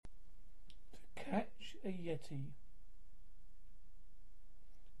a Yeti.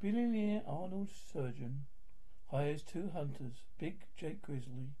 Billionaire Arnold Surgeon hires 2 hunters, Big Jake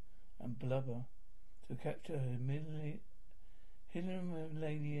Grizzly and Blubber, to capture a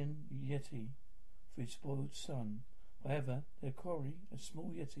Himalayan Yeti for his spoiled son. However, their quarry, a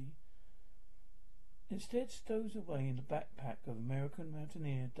small Yeti, instead stows away in the backpack of American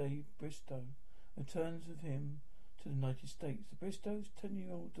mountaineer Dave Bristow, returns with him to the United States. The Bristow's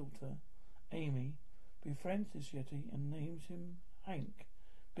 10-year-old daughter, Amy, befriends this Yeti and names him Hank.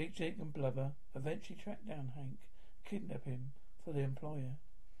 Big Jake and Blubber eventually track down Hank, kidnap him for their employer.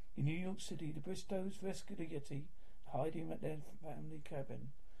 In New York City, the Bristows rescue the Yeti, hide him at their family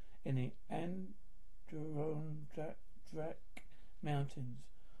cabin in the Adirondack Mountains,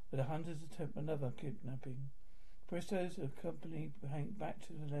 where the hunters attempt another kidnapping. Bristows accompany Hank back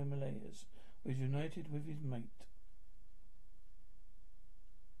to the Himalayas, where he's united with his mate.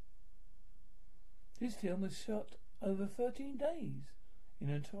 This film was shot over 13 days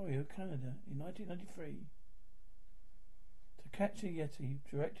in Ontario, Canada in 1993. To Catch a Yeti,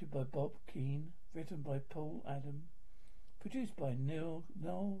 directed by Bob Keane, written by Paul Adam, produced by Noel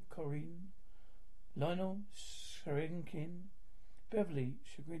Corrin, Lionel Shrinkin, Beverly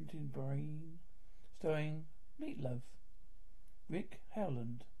Shrinkin-Breen, starring Meatloaf, Rick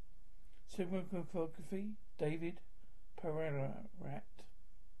Howland. Cinematography, David Pereira.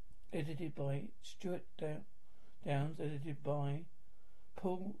 Edited by Stuart Downs, edited by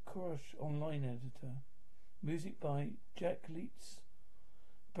Paul Crush, online editor. Music by Jack Leitz,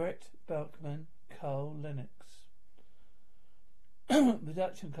 Brett Balkman, Carl Lennox.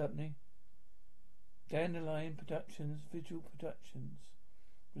 Production company, Dandelion Productions, Visual Productions.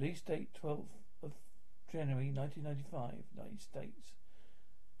 Release date 12th of January 1995, United States.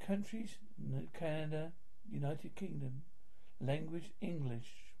 Countries, Canada, United Kingdom. Language,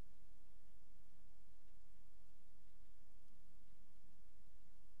 English.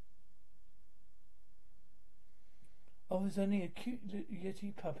 Offers only a cute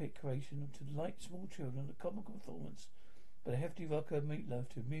Yeti puppet creation to delight small children, a comical performance by the hefty rocker Meatloaf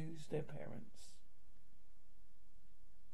to amuse their parents.